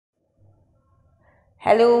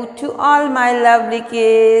Hello to all my lovely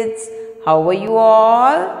kids. How are you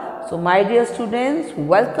all? So my dear students,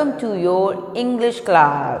 welcome to your English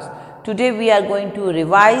class. Today we are going to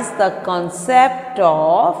revise the concept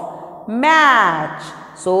of match.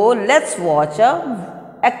 So let's watch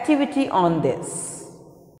a activity on this.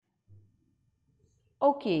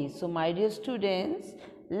 Okay, so my dear students,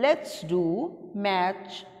 let's do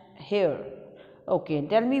match here. Okay,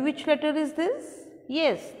 tell me which letter is this?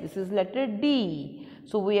 Yes, this is letter D.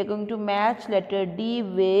 So we are going to match letter D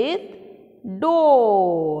with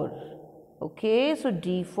door. Okay, so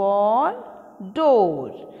D for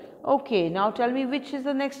door. Okay, now tell me which is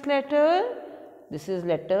the next letter? This is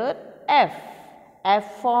letter F.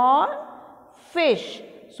 F for fish.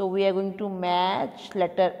 So we are going to match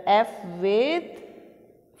letter F with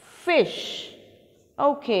fish.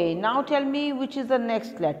 Okay, now tell me which is the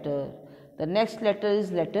next letter. The next letter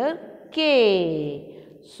is letter K.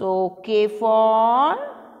 So K for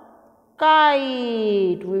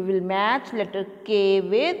kite. We will match letter K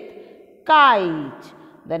with kite.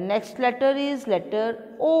 The next letter is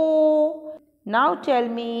letter O. Now tell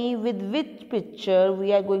me with which picture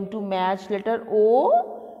we are going to match letter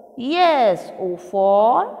O? Yes, O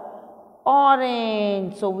for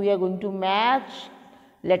orange. So we are going to match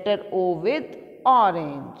letter O with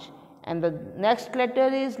orange. And the next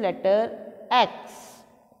letter is letter X.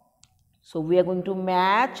 So we are going to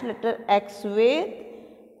match letter X with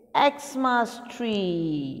Xmas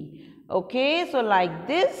tree. Okay, so like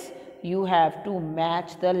this you have to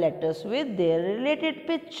match the letters with their related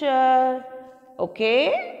picture.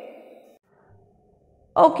 Okay.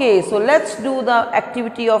 Okay, so let's do the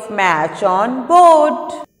activity of match on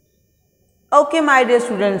board. Okay, my dear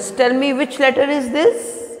students, tell me which letter is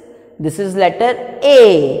this? This is letter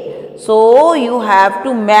A. So you have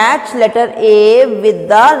to match letter A with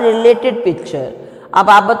the related picture. अब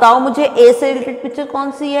आप बताओ मुझे A से related picture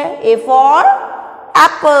कौन सी है? A for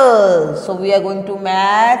apple. So we are going to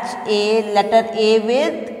match letter A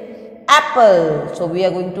with apple. So we are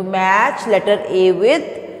going to match letter A with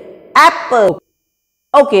apple.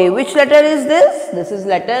 Okay, which letter is this? This is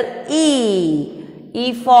letter E.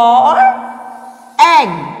 E for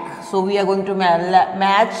egg. So we are going to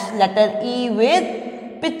match letter E with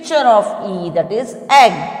picture of E, that is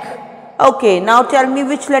egg. Okay, now tell me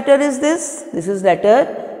which letter is this? This is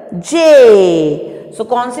letter J. So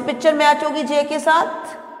कौन सी picture match होगी J के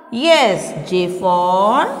साथ? Yes, J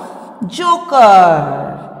for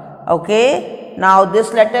joker. Okay, now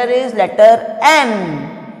this letter is letter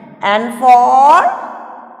N. N for,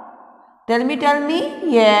 tell me,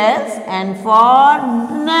 yes, N for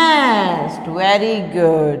nest. Very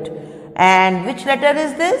good. And which letter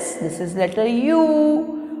is this? This is letter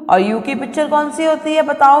U. और U की picture कौन सी होती है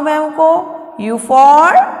बताओ ma'am को? U for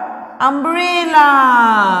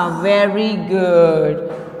umbrella. Very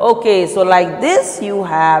good. Okay, so like this you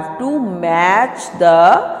have to match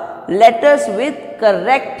the letters with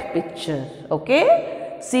correct picture.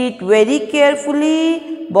 Okay, see it very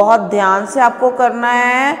carefully. बहुत ध्यान से आपको करना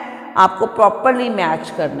है, आपको properly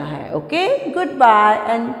match करना है. Okay, goodbye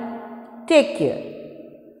and take care.